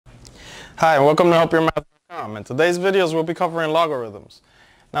Hi, and welcome to HelpYourMath.com. In today's videos, we'll be covering logarithms.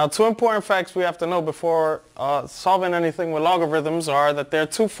 Now, two important facts we have to know before solving anything with logarithms are that there are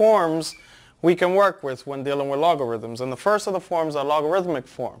two forms we can work with when dealing with logarithms. And the first of the forms are logarithmic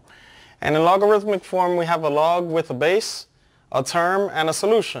form. And in logarithmic form, we have a log with a base, a term, and a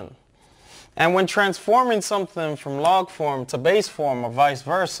solution. And when transforming something from log form to base form or vice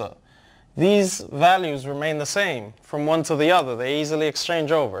versa, these values remain the same from one to the other. They easily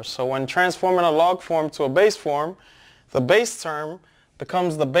exchange over. So when transforming a log form to a base form, the base term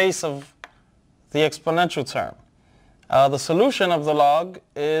becomes the base of the exponential term. The solution of the log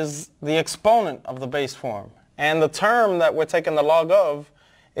is the exponent of the base form. And the term that we're taking the log of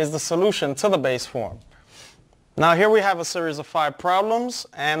is the solution to the base form. Now here we have a series of 5 problems,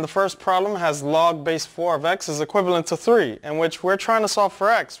 and the first problem has log base 4 of x is equivalent to 3, in which we're trying to solve for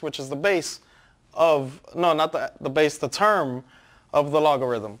x, which is the base of, no, not the base, the term of the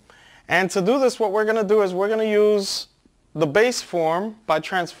logarithm. And to do this, what we're going to do is we're going to use the base form by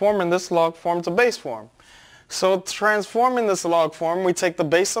transforming this log form to base form. So transforming this log form, we take the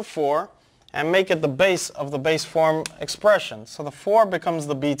base of 4 and make it the base of the base form expression. So the 4 becomes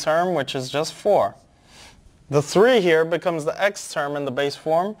the b term, which is just 4. The 3 here becomes the x term in the base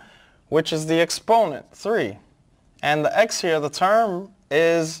form, which is the exponent, 3. And the x here, the term,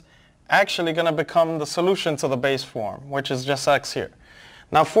 is actually going to become the solution to the base form, which is just x here.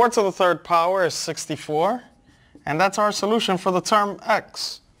 Now 4 to the third power is 64, and that's our solution for the term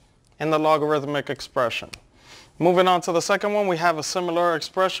x in the logarithmic expression. Moving on to the second one, we have a similar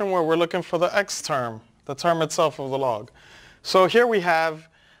expression where we're looking for the x term, the term itself of the log. So here we have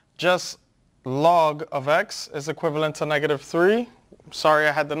just log of x is equivalent to -3. Sorry,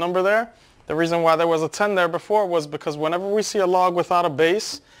 I had the number there. The reason why there was a 10 there before was because whenever we see a log without a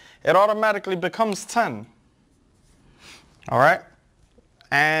base, it automatically becomes 10. Alright?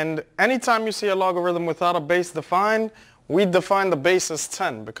 And anytime you see a logarithm without a base defined, we define the base as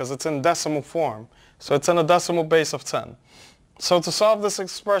 10 because it's in decimal form. So it's in a decimal base of 10. So to solve this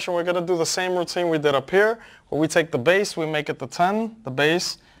expression, we're going to do the same routine we did up here, where we take the base, we make it the 10, the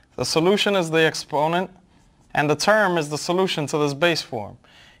base. The solution is the exponent, and the term is the solution to this base form.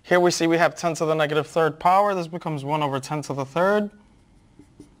 Here we see we have 10 to the -3rd power. This becomes 1 over 10 to the 3rd.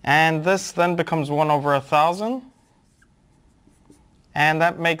 And this then becomes 1 over 1,000. And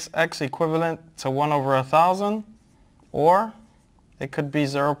that makes x equivalent to 1 over 1,000, or it could be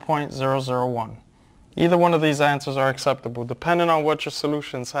 0.001. Either one of these answers are acceptable, depending on what your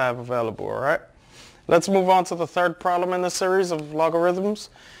solutions have available, all right? Let's move on to the third problem in the series of logarithms.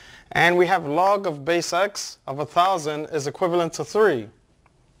 And we have log of base x of 1,000 is equivalent to 3.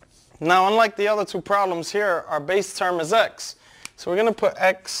 Now, unlike the other two problems here, our base term is x. So we're going to put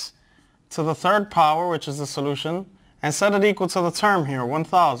x to the 3rd power, which is the solution, and set it equal to the term here,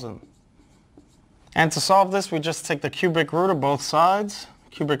 1,000. And to solve this, we just take the cubic root of both sides,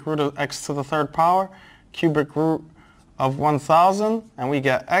 cubic root of x to the 3rd power, cubic root of 1,000, and we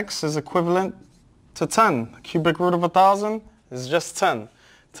get x is equivalent to 10. The cubic root of 1,000 is just 10.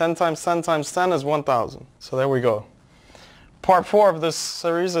 10 times 10 times 10 is 1,000. So there we go. Part 4 of this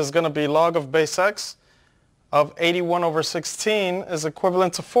series is going to be log of base x of 81 over 16 is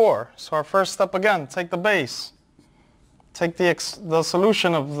equivalent to 4. So our first step again, take the base. Take the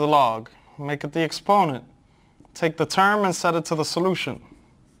solution of the log. Make it the exponent. Take the term and set it to the solution.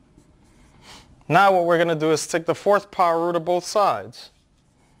 Now what we're going to do is take the 4th power root of both sides.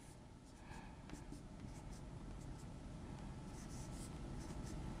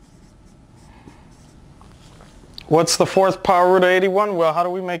 What's the 4th power root of 81? Well, how do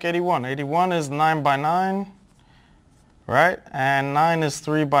we make 81? 81 is 9 by 9, right? And 9 is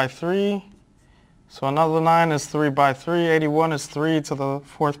 3 by 3. So another 9 is 3 by 3. 81 is 3 to the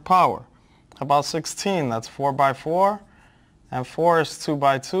 4th power. How about 16? That's 4 by 4. And 4 is 2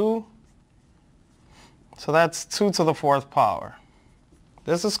 by 2. So that's 2 to the 4th power.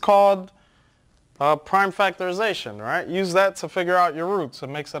 This is called prime factorization, right? Use that to figure out your roots. It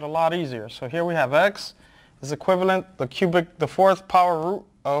makes it a lot easier. So here we have x is equivalent, the 4th power root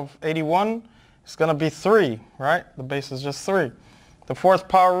of 81 is going to be 3, right? The base is just 3. The 4th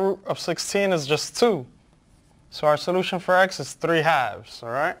power root of 16 is just 2. So our solution for x is 3/2, all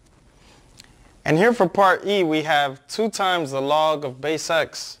right? And here for part E, we have 2 times the log of base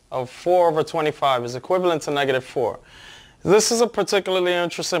x of 4 over 25 is equivalent to -4. This is a particularly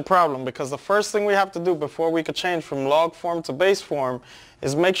interesting problem because the first thing we have to do before we could change from log form to base form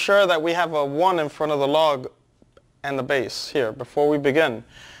is make sure that we have a 1 in front of the log and the base here before we begin.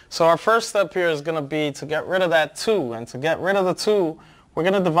 So our first step here is going to be to get rid of that 2. And to get rid of the 2, we're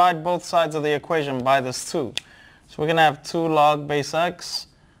going to divide both sides of the equation by this 2. So we're going to have 2 log base x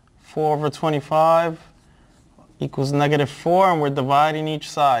 4 over 25 equals negative 4, and we're dividing each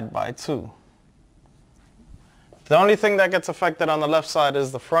side by 2. The only thing that gets affected on the left side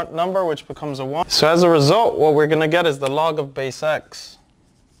is the front number, which becomes a 1. So as a result, what we're going to get is the log of base x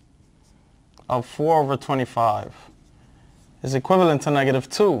of 4 over 25 is equivalent to negative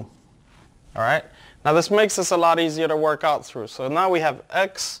 2. All right? Now this makes this a lot easier to work out through. So now we have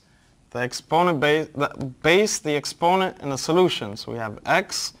x, the exponent base, the exponent, and the solution. So we have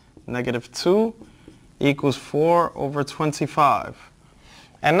x, negative 2, equals 4 over 25.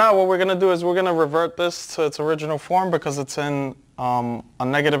 And now what we're going to do is we're going to revert this to its original form because it's in a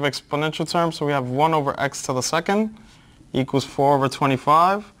negative exponential term. So we have 1 over x to the second equals 4 over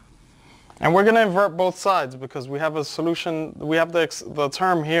 25. And we're going to invert both sides because we have a solution, we have the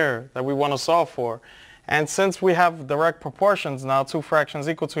term here that we want to solve for. And since we have direct proportions now, two fractions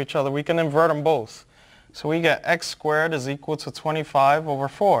equal to each other, we can invert them both. So we get x squared is equal to 25 over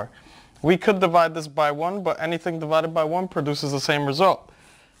 4. We could divide this by 1, but anything divided by 1 produces the same result.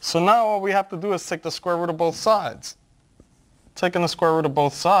 So now all we have to do is take the square root of both sides. Taking the square root of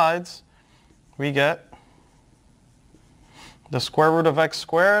both sides, we get the square root of x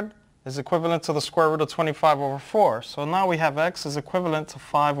squared is equivalent to the square root of 25 over 4. So now we have x is equivalent to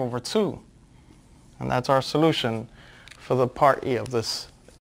 5 over 2. And that's our solution for the part E of this